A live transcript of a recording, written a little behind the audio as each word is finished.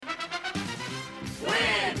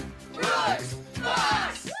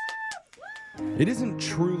It isn't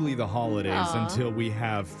truly the holidays until we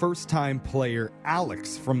have first-time player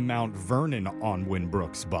Alex from Mount Vernon on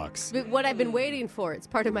Winbrook's Bucks. But what I've been waiting for, it's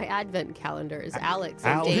part of my advent calendar, is Alex.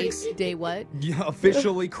 And Alex? Day what? Yeah,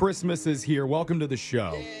 officially Christmas is here. Welcome to the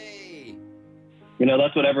show. You know,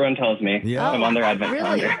 that's what everyone tells me. Yeah. I'm on their advent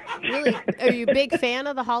Really? calendar. Really? Are you a big fan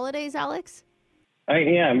of the holidays, Alex? I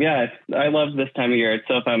am, yeah. I love this time of year. It's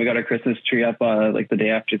so fun. We got our Christmas tree up like the day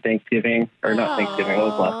after Thanksgiving. Or not Thanksgiving, what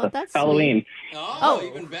was the last that's Halloween. Oh,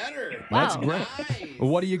 even better. That's Wow. great. Nice.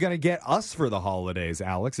 What are you going to get us for the holidays,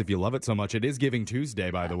 Alex, if you love it so much? It is Giving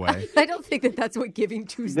Tuesday, by the way. I don't think that's what Giving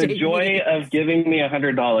Tuesday The joy means. of giving me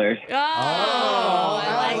 $100. Oh,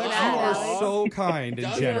 I like Alex, that, you are Alex. so kind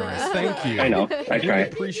and generous. Thank you. I know. I We try.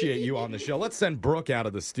 appreciate you on the show. Let's send Brooke out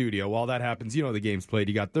of the studio. While that happens, you know the game's played.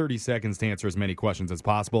 You got 30 seconds to answer as many questions as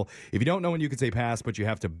possible. If you don't know when you can say pass, but you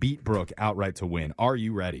have to beat Brooke outright to win. Are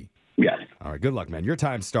you ready? Yes. All right, good luck, man. Your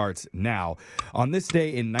time starts now. On this day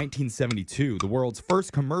in 1972, the world's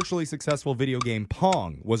first commercially successful video game,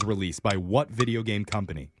 Pong, was released by what video game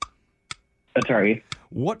company? Atari.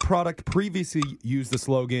 What product previously used the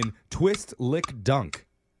slogan, Twist, Lick, Dunk?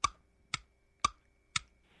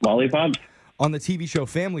 Lollipops. On the TV show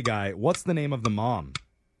Family Guy, what's the name of the mom?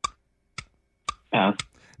 Pass.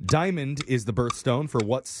 Diamond is the birthstone for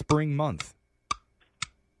what spring month?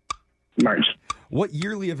 March. What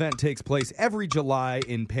yearly event takes place every July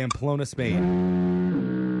in Pamplona, Spain?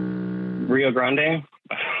 Rio Grande.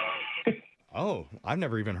 Oh, I've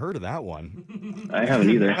never even heard of that one. I haven't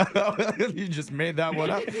either. You just made that one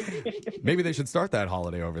up. Maybe they should start that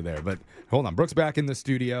holiday over there. But hold on, Brooke's back in the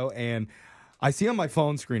studio, and I see on my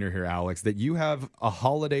phone screener here, Alex, that you have a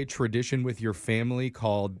holiday tradition with your family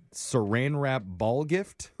called Saran Wrap Ball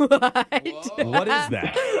Gift. What is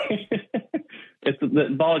that? It's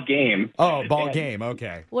the ball game. Oh, ball game.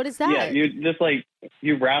 Okay. What is that? Yeah, you just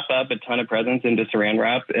you wrap up a ton of presents into saran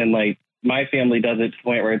wrap, and my family does it to the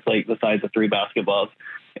point where it's like the size of 3 basketballs,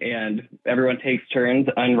 and everyone takes turns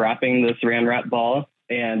unwrapping the saran wrap ball,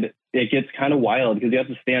 and it gets kind of wild because you have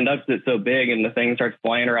to stand up because it's so big, and the thing starts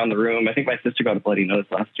flying around the room. I think my sister got a bloody nose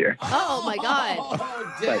last year, Oh, my God.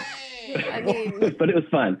 Oh, dang. I mean, but it was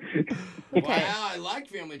fun. okay. Wow, I like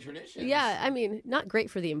family traditions. Yeah, I mean, not great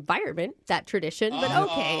for the environment, that tradition, but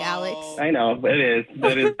okay, Alex. I know, it is.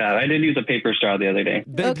 It is bad. I did use a paper straw the other day.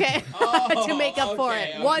 Okay, Oh, to make up for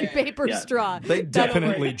okay, it. One okay. paper Yeah. straw. They That'll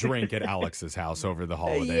definitely work. drink at Alex's house over the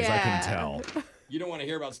holidays. I can Yeah. tell. You don't want to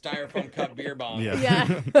hear about styrofoam cup beer bombs. Yeah.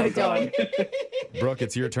 Yeah, I don't. Brooke,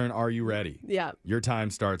 it's your turn. Are you ready? Yeah. Your time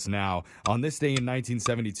starts now. On this day in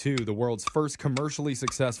 1972, the world's first commercially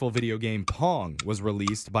successful video game, Pong, was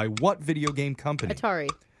released by what video game company? Atari.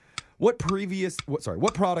 What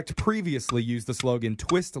product previously used the slogan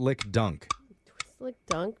Twist, Lick, Dunk? Slick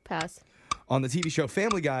dunk, pass. On the TV show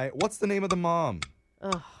Family Guy, what's the name of the mom?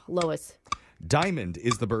 Oh, Lois. Diamond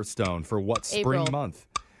is the birthstone for what spring April. month?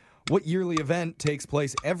 What yearly event takes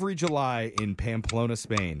place every July in Pamplona,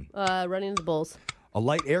 Spain? Running the Bulls. A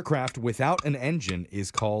light aircraft without an engine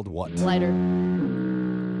is called what? Lighter.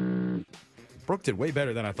 Brooke did way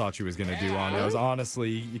better than I thought she was going to do on those. Honestly,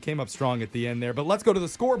 you came up strong at the end there. But let's go to the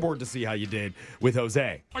scoreboard to see how you did with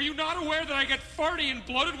Jose. Are you not aware that I get farty and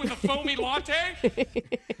bloated with a foamy latte?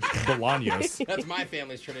 Bolaños. That's my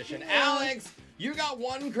family's tradition. Alex, you got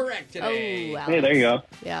one correct today. Oh, Alex. Hey, there you go.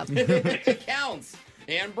 Yeah. It counts.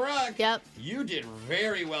 And Brooke, Yep. you did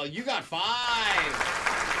very well. You got 5.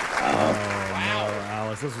 Wow.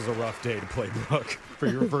 Alice, this was a rough day to play Brooke for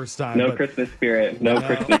your first time. No but Christmas spirit. No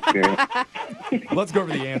Christmas spirit. let's go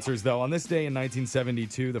over the answers, though. On this day in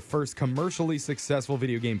 1972, the first commercially successful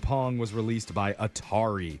video game, Pong, was released by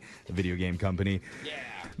Atari, the video game company. Yeah.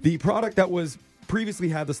 The product that was previously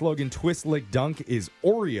had the slogan Twist, Lick, Dunk is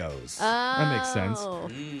Oreos. That makes sense. Oh.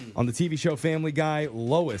 On the TV show Family Guy,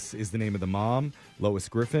 Lois is the name of the mom, Lois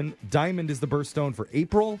Griffin. Diamond is the birthstone for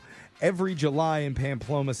April. Every July in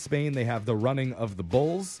Pamplona, Spain, they have the running of the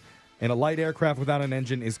bulls. And a light aircraft without an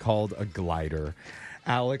engine is called a glider.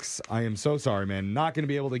 Alex, I am so sorry, man. Not going to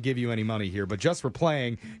be able to give you any money here, but just for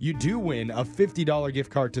playing, you do win a $50 gift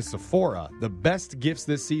card to Sephora. The best gifts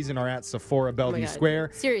this season are at Sephora Oh my Bellevue God. Square.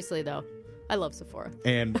 Seriously, though. I love Sephora.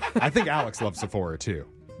 And I think Alex loves Sephora too.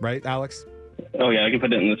 Right, Alex? Oh, yeah, I can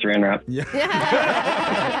put it in the saran wrap.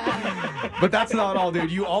 But that's not all,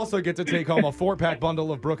 dude. You also get to take home a 4-pack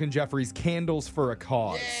bundle of Brooke and Jeffrey's Candles for a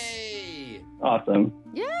Cause. Yay. Awesome.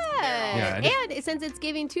 Yeah. and- And since it's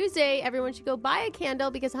Giving Tuesday, everyone should go buy a candle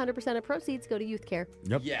because 100% of proceeds go to youth care.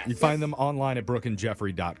 Yep. Yes. You find them online at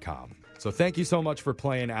brookandjeffrey.com. So thank you so much for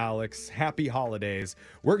playing, Alex. Happy holidays.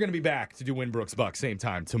 We're going to be back to do Winbrook's Bucks same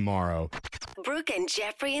time tomorrow. Brooke and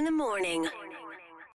Jeffrey in the morning.